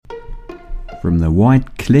From the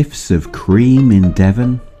white cliffs of Cream in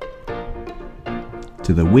Devon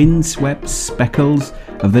to the windswept speckles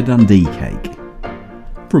of the Dundee cake,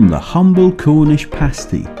 from the humble Cornish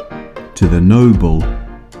pasty to the noble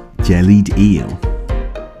jellied eel,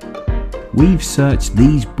 we've searched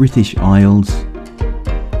these British Isles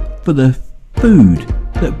for the food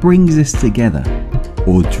that brings us together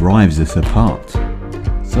or drives us apart.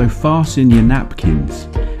 So fasten your napkins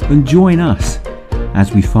and join us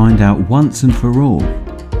as we find out once and for all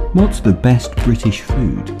what's the best British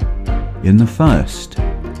food in the first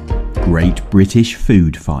Great British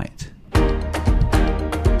Food Fight.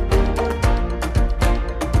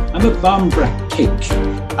 I'm a barnbrack cake.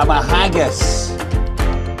 I'm a haggis.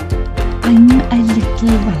 I'm a little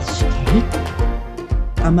Welsh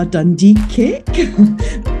cake. I'm a Dundee cake.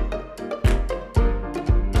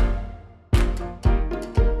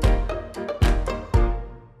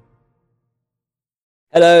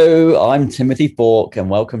 Hello, I'm Timothy Falk, and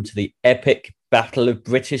welcome to the epic battle of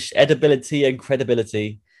British edibility and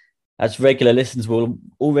credibility. As regular listeners will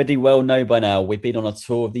already well know by now, we've been on a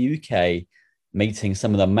tour of the UK, meeting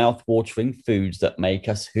some of the mouth-watering foods that make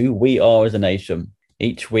us who we are as a nation.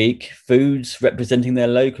 Each week, foods representing their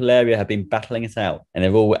local area have been battling it out, and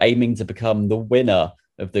they're all aiming to become the winner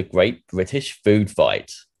of the Great British Food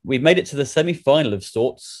Fight. We've made it to the semi-final of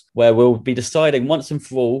sorts, where we'll be deciding once and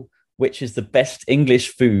for all which is the best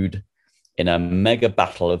English food in a mega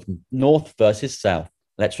battle of North versus South.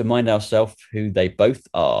 Let's remind ourselves who they both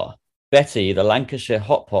are. Betty, the Lancashire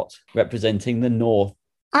Hotpot, representing the North.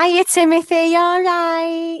 Hiya, Timothy, all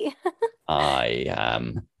right? I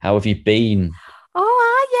am. How have you been?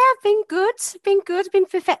 Oh, I've been good. Been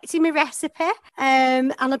perfecting my recipe.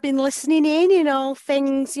 And I've been listening in all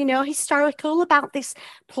things, historical about this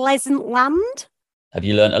pleasant land. Have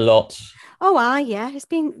you learnt a lot? Oh, yeah. It's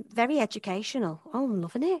been very educational. Oh, I'm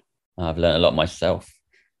loving it. I've learnt a lot myself.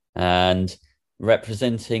 And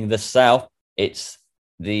representing the South, it's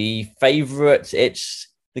the favourite. It's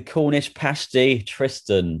the Cornish Pasty,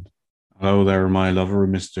 Tristan. Hello there, my lover,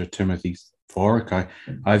 Mr. Timothy Falk.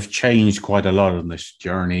 I've changed quite a lot on this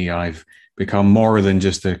journey. I've become more than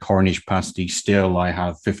just a Cornish pasty. Still, I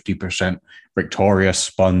have 50% Victoria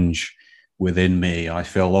sponge within me. I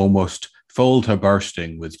feel almost full to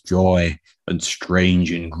bursting with joy and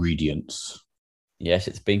strange ingredients. Yes,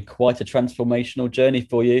 it's been quite a transformational journey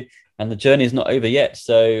for you, and the journey is not over yet,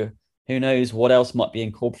 so who knows what else might be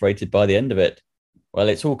incorporated by the end of it. Well,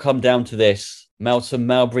 it's all come down to this. Melton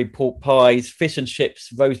Mowbray pork pies, fish and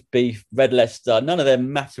chips, roast beef, red Leicester, none of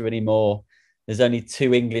them matter anymore. There's only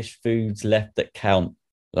two English foods left that count: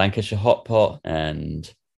 Lancashire Hotpot and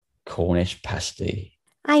Cornish Pasty.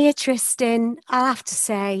 Hiya, Tristan. I'll have to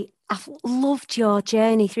say, I've loved your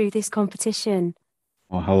journey through this competition.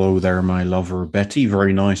 Well, hello there, my lover, Betty.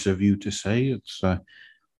 Very nice of you to say. It's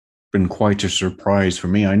been quite a surprise for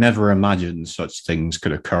me. I never imagined such things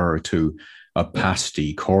could occur to a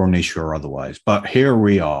pasty, Cornish or otherwise. But here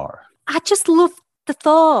we are. I just love the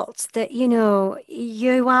thought that,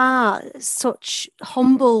 you are such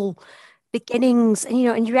humble beginnings, and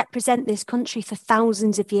you represent this country for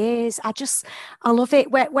thousands of years. I love it.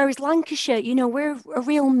 Whereas Lancashire, we're a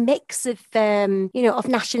real mix of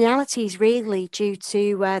nationalities, really, due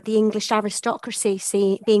to the English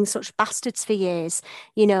aristocracy being such bastards for years,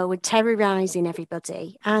 and terrorising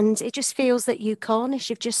everybody. And it just feels that you Cornish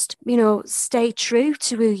have just, stayed true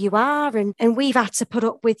to who you are. And we've had to put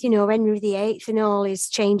up with, Henry VIII and all his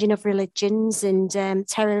changing of religions and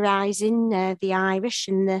terrorising the Irish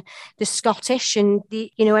and the Scottish and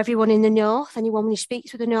the everyone in the north, anyone who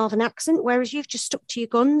speaks with a northern accent, whereas you've just stuck to your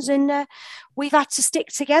guns, and we've had to stick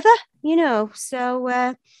together, so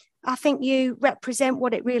I think you represent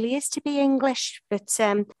what it really is to be English, but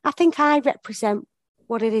I think I represent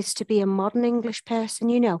what it is to be a modern English person.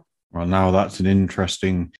 Well, now that's an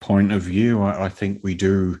interesting point of view. I think we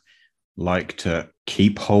do like to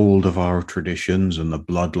keep hold of our traditions and the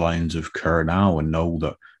bloodlines of Curnow and know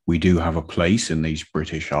that we do have a place in these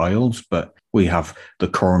British Isles, but we have the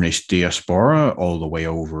Cornish diaspora all the way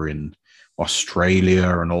over in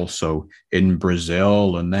Australia and also in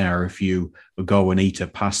Brazil. And there, if you go and eat a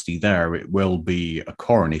pasty there, it will be a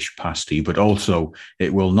Cornish pasty, but also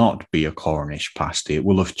it will not be a Cornish pasty. It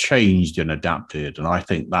will have changed and adapted. And I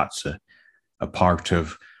think that's a part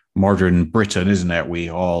of modern Britain, isn't it? We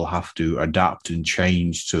all have to adapt and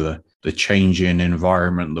change to the changing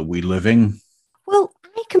environment that we live in. Well,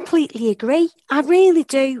 I completely agree. I really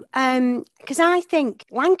do. Because I think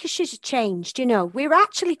Lancashire's changed. We're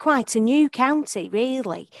actually quite a new county,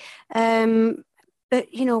 really.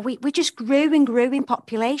 But, you know, we just grew and grew in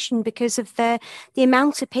population because of the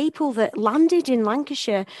amount of people that landed in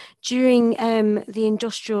Lancashire during the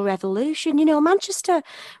Industrial Revolution. You know, Manchester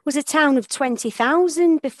was a town of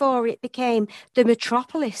 20,000 before it became the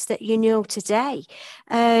metropolis that you know today.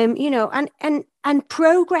 You know, and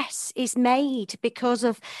progress is made because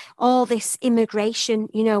of all this immigration.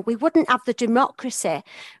 You know, we wouldn't have the democracy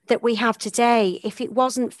that we have today if it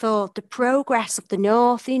wasn't for the progress of the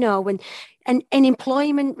North, you know, and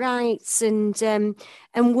employment rights and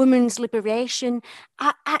women's liberation.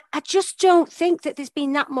 I just don't think that there's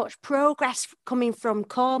been that much progress coming from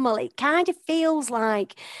Cornwall. It kind of feels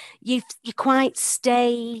like you quite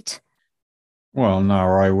stayed. Well,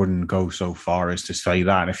 no, I wouldn't go so far as to say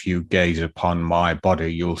that. If you gaze upon my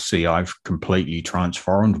body, you'll see I've completely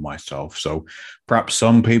transformed myself. So perhaps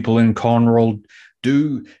some people in Cornwall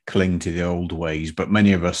do cling to the old ways, but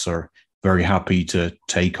many of us are very happy to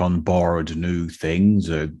take on board new things.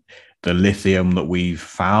 The lithium that we've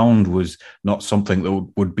found was not something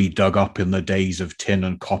that would be dug up in the days of tin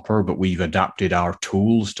and copper, but we've adapted our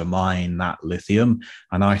tools to mine that lithium.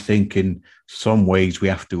 And I think in some ways we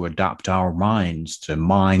have to adapt our minds to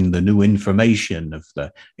mine the new information of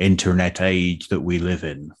the internet age that we live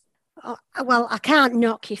in. Well, I can't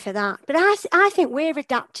knock you for that, but I think we're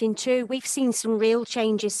adapting too. We've seen some real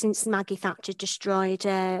changes since Maggie Thatcher destroyed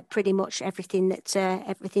pretty much everything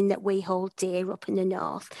that we hold dear up in the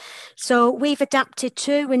north. So we've adapted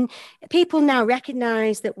too, and people now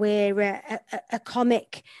recognise that we're a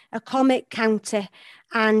comic county.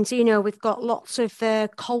 And, you know, we've got lots of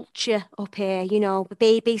culture up here. You know, the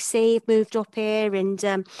BBC have moved up here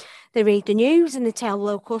and they read the news and they tell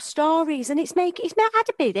local stories. And it's had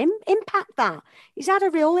a big impact, that. It's had a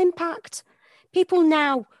real impact. People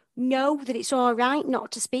now know that it's all right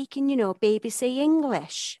not to speak in, you know, BBC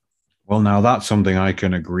English. Well, now that's something I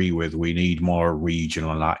can agree with. We need more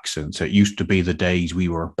regional accents. It used to be the days we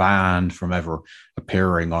were banned from ever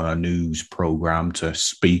appearing on a news programme to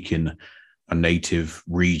speak in a native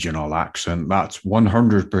regional accent. That's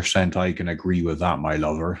 100% I can agree with that, my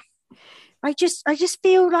lover. I just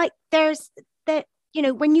feel like there's that, you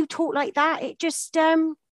know, when you talk like that, it just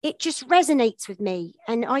resonates with me,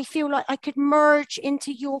 and I feel like I could merge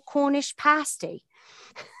into your Cornish pasty.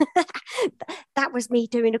 That was me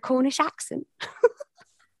doing a Cornish accent.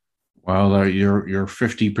 Well, you're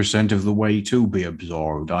 50% of the way to be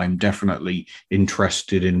absorbed. I'm definitely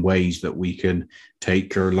interested in ways that we can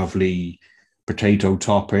take your lovely potato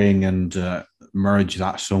topping and merge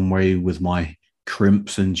that some way with my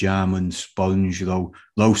crimps and jam and sponge,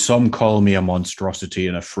 though some call me a monstrosity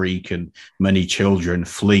and a freak, and many children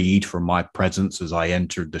fleed from my presence as I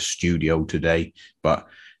entered the studio today. But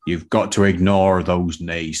you've got to ignore those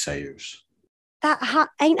naysayers. That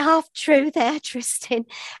ain't half true there, Tristan.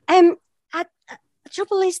 The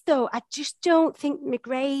trouble is, though, I just don't think my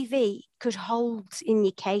gravy could hold in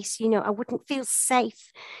your case. You know, I wouldn't feel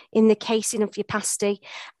safe in the casing of your pasty.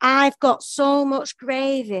 I've got so much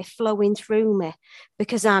gravy flowing through me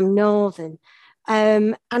because I'm northern.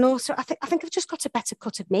 And also, I think I've just got a better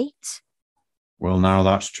cut of meat. Well, now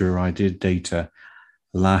that's true. I did date a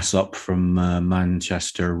lass up from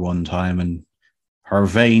Manchester one time, and her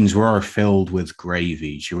veins were filled with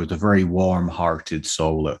gravy. She was a very warm-hearted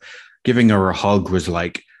soul. Giving her a hug was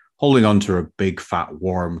like holding onto a big fat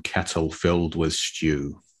warm kettle filled with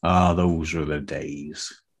stew. Ah, those are the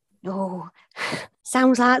days. Oh,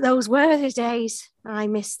 sounds like those were the days. I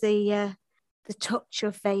miss the touch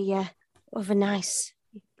of a nice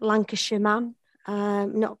Lancashire man.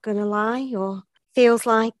 Not gonna lie, or feels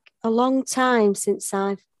like a long time since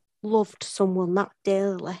I've loved someone that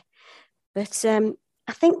dearly. But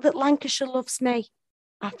I think that Lancashire loves me.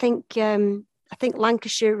 I think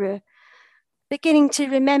Lancashire are beginning to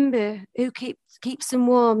remember who keeps them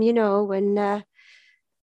warm, you know, and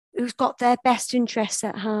who's got their best interests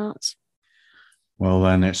at heart. Well,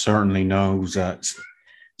 then it certainly knows that.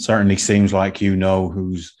 Certainly seems like you know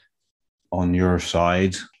who's on your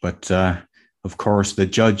side, but of course the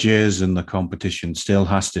judges and the competition still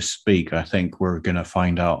has to speak. I think we're going to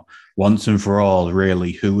find out once and for all,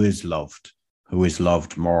 really, who is loved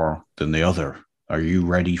more than the other. Are you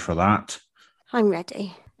ready for that? I'm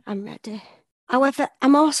ready. However,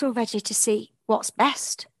 I'm also ready to see what's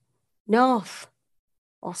best, north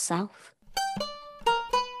or south.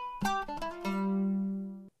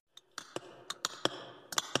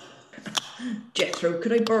 Jethro,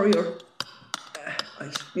 could I borrow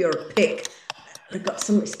your pick? I got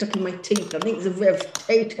something stuck in my teeth. I think it's a real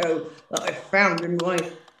potato that I found in my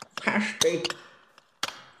pasty.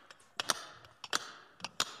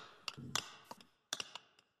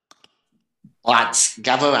 Lads,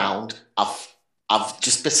 gather round. I've I've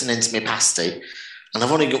just bitten into my pasty, and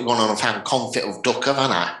I've only gone on and found confit of duck,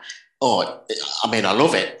 haven't I? Oh, I mean, I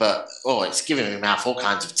love it, but it's giving me mouth all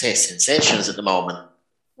kinds of taste sensations at the moment.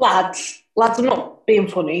 Lads, I'm not being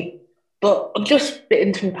funny, but I've just bit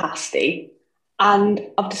into my pasty and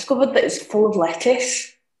I've discovered that it's full of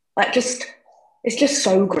lettuce. It's just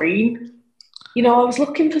so green. You know, I was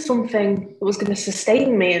looking for something that was going to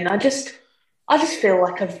sustain me, and I just feel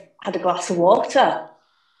like I've had a glass of water.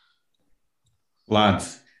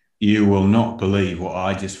 Lads, you will not believe what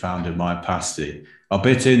I just found in my pasty. I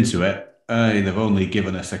bit into it. Hey, they've only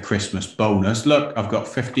given us a Christmas bonus. Look, I've got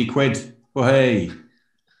 50 quid. Oh, hey.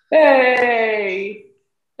 Hey,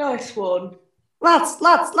 nice one. Lads,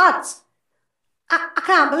 I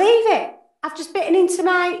can't believe it. I've just bitten into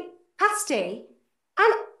my pasty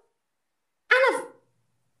and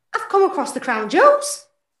I've come across the crown jewels.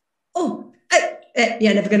 Oh,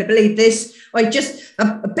 you're never going to believe this. I've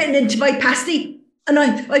bitten into my pasty and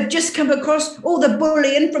I've just come across all the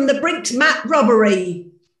bullion from the Brinks Mat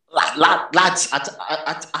robbery. Lads, I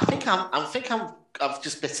think I've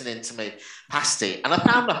just bitten into my pasty and I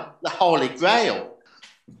found the Holy Grail.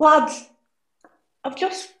 Lads, I've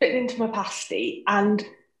just bitten into my pasty and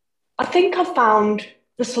I think I've found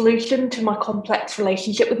the solution to my complex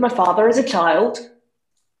relationship with my father as a child.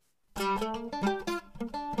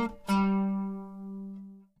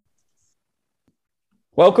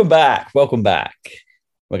 Welcome back. We're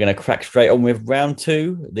going to crack straight on with round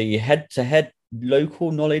 2, the head-to-head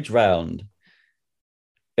local knowledge round.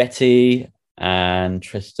 Betty and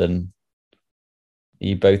Tristan, are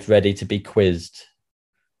you both ready to be quizzed?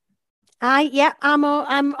 Yeah, I'm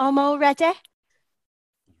all ready.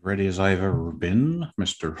 Ready as I've ever been,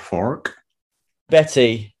 Mr. Fork.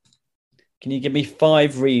 Betty, can you give me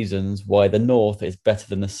 5 reasons why the North is better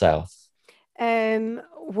than the South?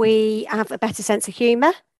 We have a better sense of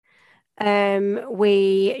humour.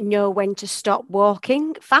 We know when to stop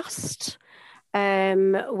walking fast.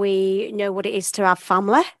 We know what it is to have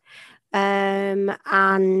family. And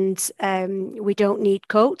we don't need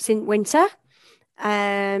coats in winter.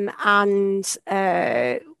 And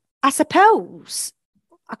I suppose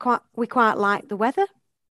we quite like the weather.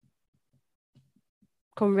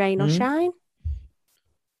 Come rain or shine.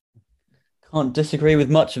 Can't disagree with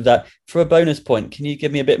much of that. For a bonus point, can you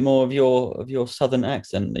give me a bit more of your southern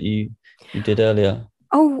accent that you did earlier?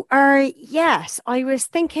 Oh, yes. I was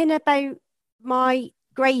thinking about my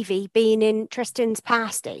gravy being in Tristan's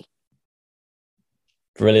pasty.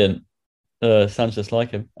 Brilliant. Sounds just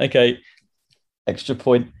like him. Okay, extra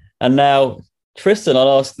point. And now, Tristan,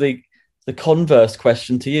 I'll ask the converse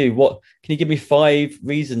question to you. Can you give me 5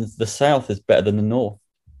 reasons the South is better than the North?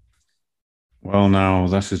 Well, now,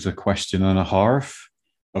 this is a question and a half.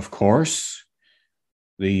 Of course,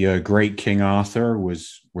 the great King Arthur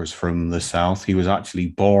was from the South. He was actually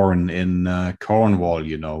born in Cornwall,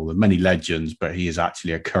 you know, there are many legends, but he is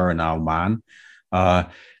actually a Curnow man.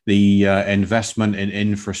 The investment in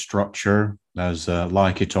infrastructure,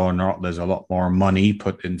 like it or not, there's a lot more money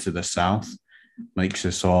put into the South. Makes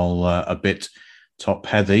us all a bit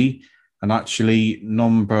top-heavy. And actually,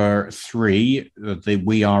 number 3,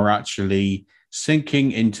 we are actually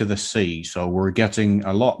sinking into the sea. So we're getting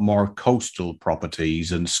a lot more coastal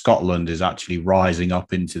properties, and Scotland is actually rising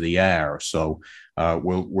up into the air. So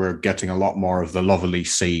we're getting a lot more of the lovely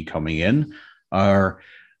sea coming in. The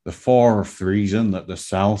 4th reason that the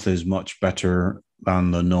South is much better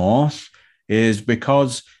than the North is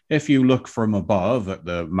because if you look from above at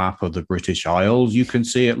the map of the British Isles, you can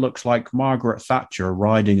see it looks like Margaret Thatcher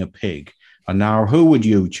riding a pig. And now, who would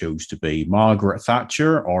you choose to be, Margaret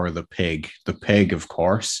Thatcher or the pig? The pig, of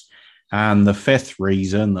course. And the 5th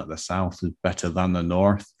reason that the South is better than the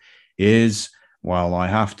North is, well, I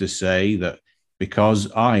have to say that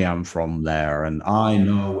because I am from there and I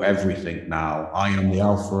know everything now. I am the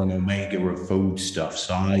alpha and omega of foodstuffs.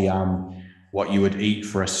 I am what you would eat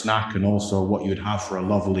for a snack and also what you would have for a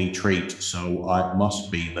lovely treat. So I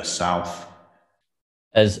must be the South.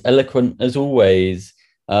 As eloquent as always.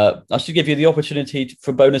 I should give you the opportunity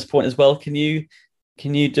for a bonus point as well. Can you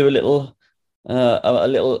do a little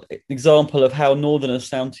example of how Northerners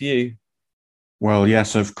sound to you? Well,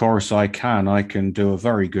 yes, of course I can. I can do a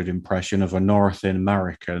very good impression of a North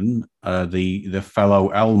American, the fellow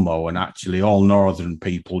Elmo, and actually all Northern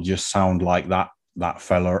people just sound like that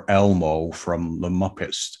fella Elmo from the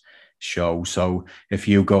Muppets show. So if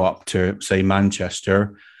you go up to, say,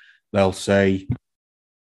 Manchester, they'll say,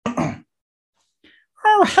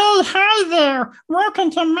 "Oh, hey, hi there. Welcome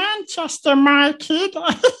to Manchester, my kid."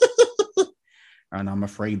 And I'm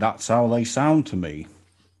afraid that's how they sound to me.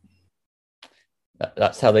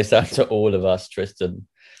 That's how they sound to all of us, Tristan.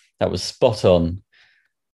 That was spot on.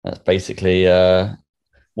 That's basically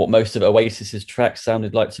what most of Oasis's tracks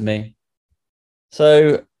sounded like to me.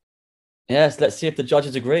 So, yes, let's see if the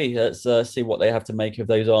judges agree. Let's see what they have to make of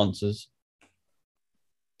those answers.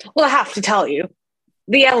 Well, I have to tell you,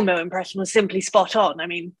 the Elmo impression was simply spot on. I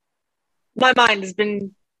mean, my mind has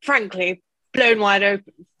been, frankly, blown wide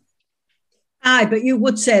open. Aye, but you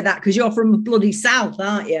would say that because you're from the bloody south,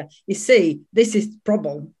 aren't you? You see, this is the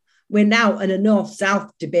problem. We're now in a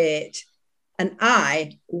north-south debate. And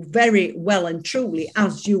I, very well and truly,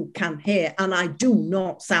 as you can hear, and I do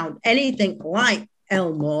not sound anything like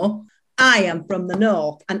Elmo, I am from the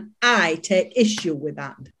north, and I take issue with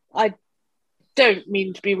that. I don't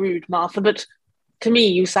mean to be rude, Martha, but to me,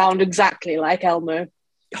 you sound exactly like Elmo.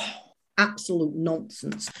 Oh, absolute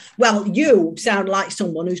nonsense. Well, you sound like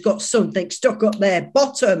someone who's got something stuck up their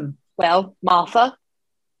bottom. Well, Martha,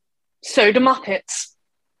 so do Muppets.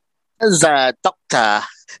 As Dr.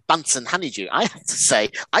 Bunsen Honeydew, I have to say,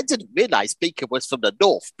 I didn't realise Beaker was from the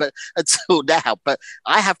north, but until now. But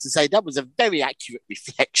I have to say that was a very accurate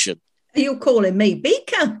reflection. Are you calling me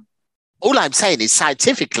Beaker? All I'm saying is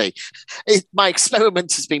scientifically, my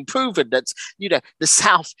experiment has been proven that, the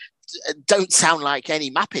South don't sound like any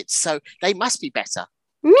Muppets, so they must be better.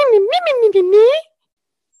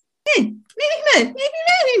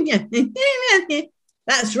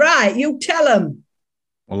 That's right, you tell them.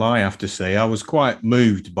 Well, I have to say, I was quite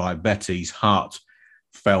moved by Betty's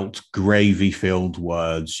heartfelt, gravy-filled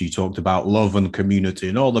words. She talked about love and community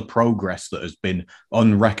and all the progress that has been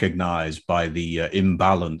unrecognised by the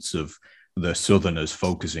imbalance of the Southerners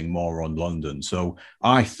focusing more on London. So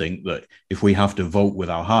I think that if we have to vote with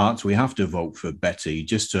our hearts, we have to vote for Betty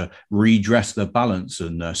just to redress the balance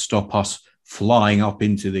and stop us flying up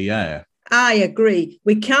into the air. I agree.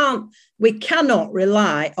 We cannot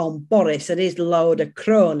rely on Boris and his load of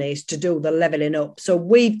cronies to do the levelling up. So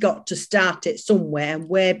we've got to start it somewhere, and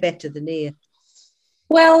we're better than here.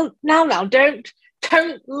 Well, now, don't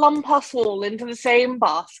lump us all into the same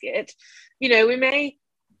basket. We may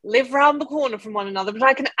live round the corner from one another, but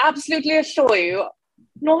I can absolutely assure you,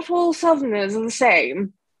 not all Southerners are the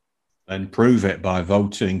same. And prove it by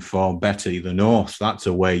voting for Betty the North. That's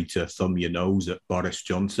a way to thumb your nose at Boris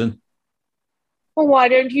Johnson. Well, why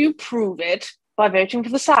don't you prove it by voting for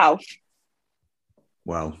the South?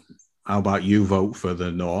 Well, how about you vote for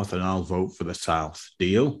the North and I'll vote for the South?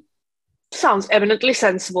 Deal? Sounds eminently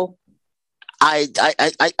sensible. I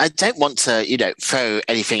don't want to, throw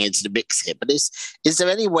anything into the mix here, but is there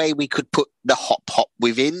any way we could put the Hotpot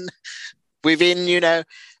within, within the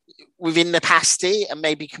pasty and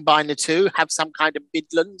maybe combine the two, have some kind of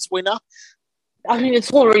Midlands winner? I mean,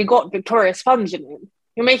 it's already got Victoria Sponge in it.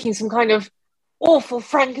 You're making some kind of awful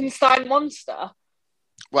Frankenstein monster.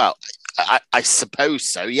 Well, I suppose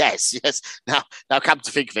so. Yes. Now, come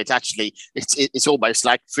to think of it, actually, it's almost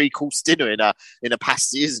like 3-course dinner in a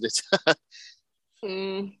pasty, isn't it?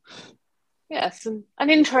 Yes, an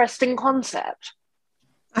interesting concept.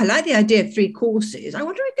 I like the idea of 3 courses. I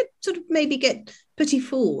wonder if I could sort of maybe get petit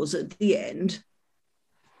fours at the end.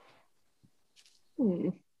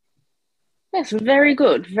 Yes, very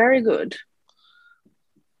good, very good.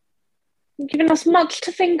 You've given us much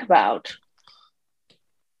to think about.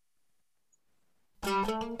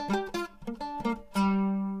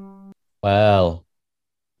 Well,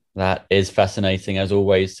 that is fascinating, as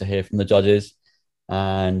always, to hear from the judges.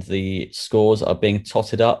 And the scores are being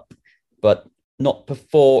totted up, but not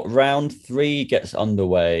before round 3 gets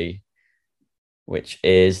underway, which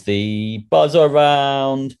is the buzzer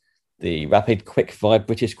round. The rapid, quick 5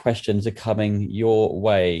 British questions are coming your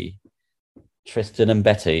way. Tristan and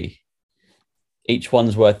Betty. Each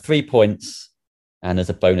one's worth 3 points, and there's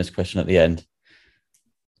a bonus question at the end.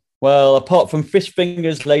 Well, apart from fish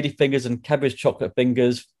fingers, lady fingers, and Cadbury's chocolate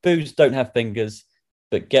fingers, foods don't have fingers,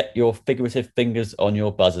 but get your figurative fingers on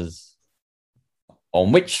your buzzers.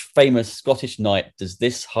 On which famous Scottish night does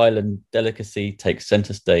this Highland delicacy take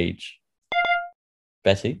centre stage?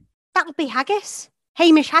 Betty? That would be haggis.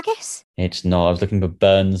 Hamish haggis. It's not. I was looking for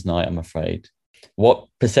Burns night, I'm afraid. What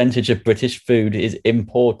percentage of British food is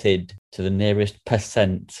imported to the nearest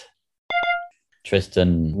percent?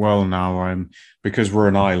 Tristan? Well, now because we're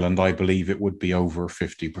an island, I believe it would be over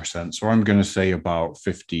 50%. So I'm going to say about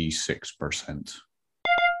 56%.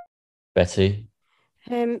 Betty?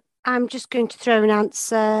 I'm just going to throw an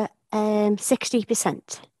answer,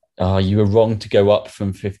 60%. Oh, you were wrong to go up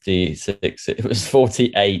from 56. It was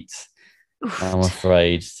 48, I'm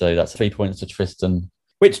afraid. So that's 3 points to Tristan.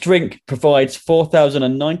 Which drink provides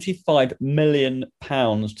 £4,095 million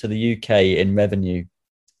to the UK in revenue?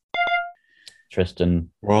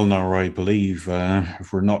 Tristan. Well, now I believe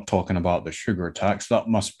if we're not talking about the sugar tax, that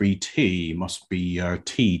must be tea. Must be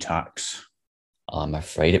tea tax. I'm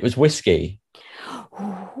afraid it was whiskey.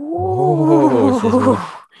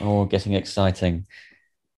 Getting exciting.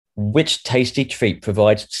 Which tasty treat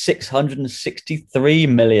provides 663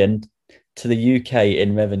 million to the UK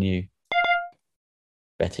in revenue?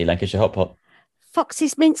 Betty, Lancashire Hotpot.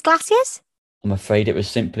 Fox's mince glasses? I'm afraid it was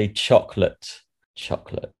simply chocolate.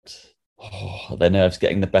 Chocolate. Their nerves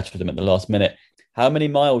getting the better of them at the last minute. How many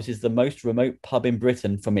miles is the most remote pub in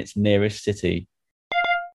Britain from its nearest city?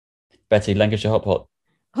 Betty, Lancashire Hotpot.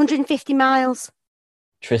 150 miles.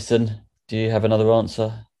 Tristan, do you have another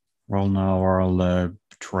answer? Well, now I'll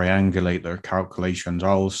triangulate their calculations.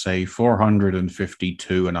 I'll say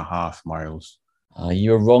 452.5 miles.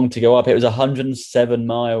 You were wrong to go up. It was 107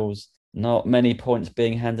 miles. Not many points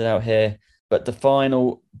being handed out here. But the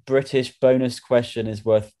final British bonus question is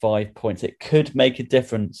worth 5 points. It could make a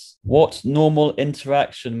difference. What normal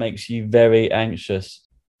interaction makes you very anxious?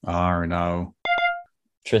 No.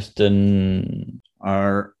 Tristan.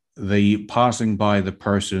 Are they passing by the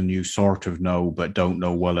person you sort of know but don't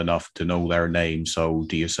know well enough to know their name? So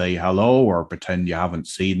do you say hello or pretend you haven't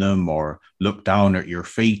seen them, or look down at your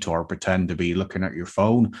feet, or pretend to be looking at your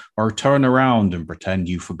phone, or turn around and pretend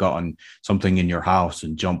you've forgotten something in your house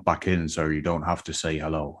and jump back in so you don't have to say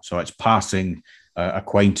hello? So it's passing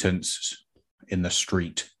acquaintance in the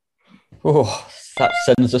street. Oh, that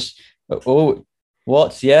sends us... Oh,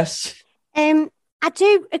 what? Yes? I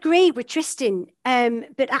do agree with Tristan,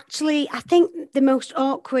 but actually I think the most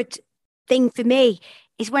awkward thing for me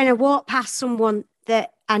is when I walk past someone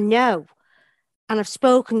that I know and I've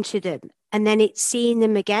spoken to them, and then it's seeing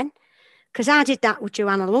them again. Because I did that with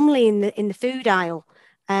Joanna Lumley in the food aisle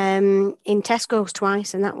in Tesco's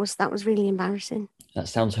twice, and that was really embarrassing. That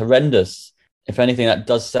sounds horrendous. If anything, that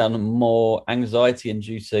does sound more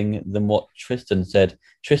anxiety-inducing than what Tristan said.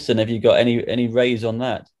 Tristan, have you got any raise on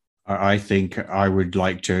that? I think I would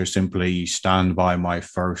like to simply stand by my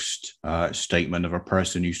first statement of a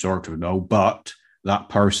person you sort of know, but that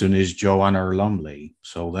person is Joanna Lumley.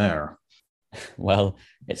 So there. Well,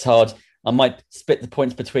 it's hard. I might split the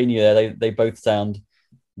points between you there. They both sound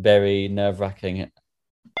very nerve-wracking.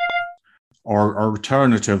 Or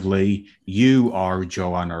alternatively, you are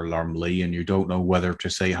Joanna Lumley and you don't know whether to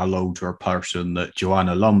say hello to a person that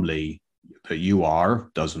Joanna Lumley, that you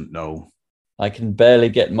are, doesn't know. I can barely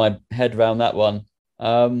get my head around that one.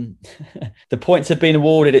 The points have been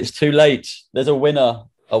awarded. It's too late. There's a winner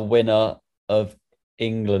of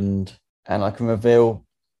England. And I can reveal,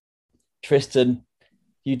 Tristan,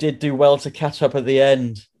 you did do well to catch up at the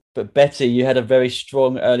end. But Betty, you had a very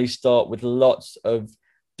strong early start with lots of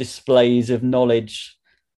displays of knowledge.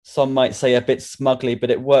 Some might say a bit smugly,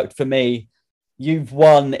 but it worked for me. You've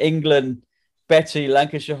won, England. Betty,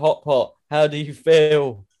 Lancashire Hotpot, how do you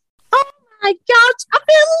feel? My God, I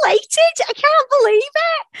feel elated. I can't believe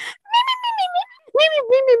it.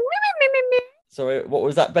 Sorry, what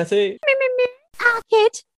was that, Betty?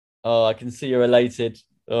 Kid. Oh, I can see you're elated.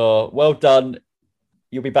 Oh, well done.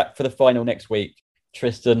 You'll be back for the final next week.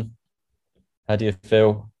 Tristan, how do you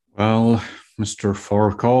feel? Well, Mr.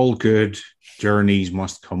 Fork, all good journeys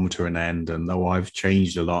must come to an end. And though I've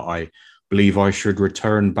changed a lot, I believe I should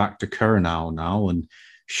return back to Curnow now and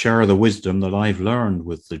share the wisdom that I've learned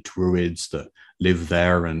with the druids that live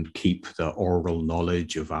there and keep the oral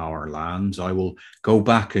knowledge of our lands. I will go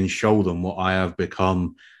back and show them what I have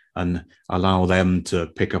become and allow them to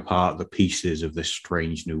pick apart the pieces of this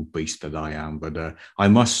strange new beast that I am. But I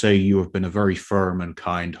must say you have been a very firm and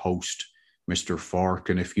kind host, Mr. Fork,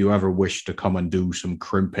 and if you ever wish to come and do some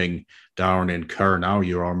crimping down in Curnow,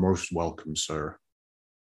 you are most welcome, sir.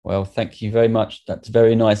 Well, thank you very much. That's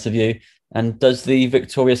very nice of you. And does the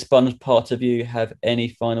Victoria Sponge part of you have any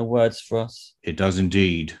final words for us? It does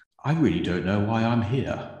indeed. I really don't know why I'm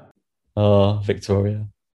here. Oh, Victoria.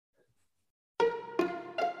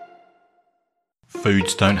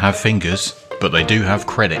 Foods don't have fingers, but they do have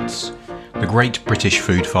credits. The Great British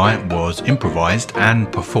Food Fight was improvised and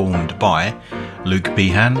performed by Luke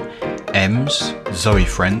Behan, Ems, Zoe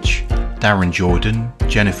French, Darren Jordan,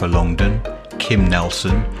 Jennifer Longdon, Kim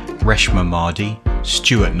Nelson, Reshma Mardi,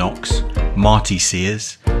 Stuart Knox, Marty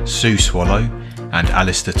Sears, Sue Swallow, and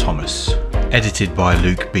Alistair Thomas. Edited by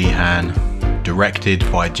Luke Behan. Directed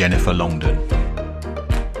by Jennifer Longdon.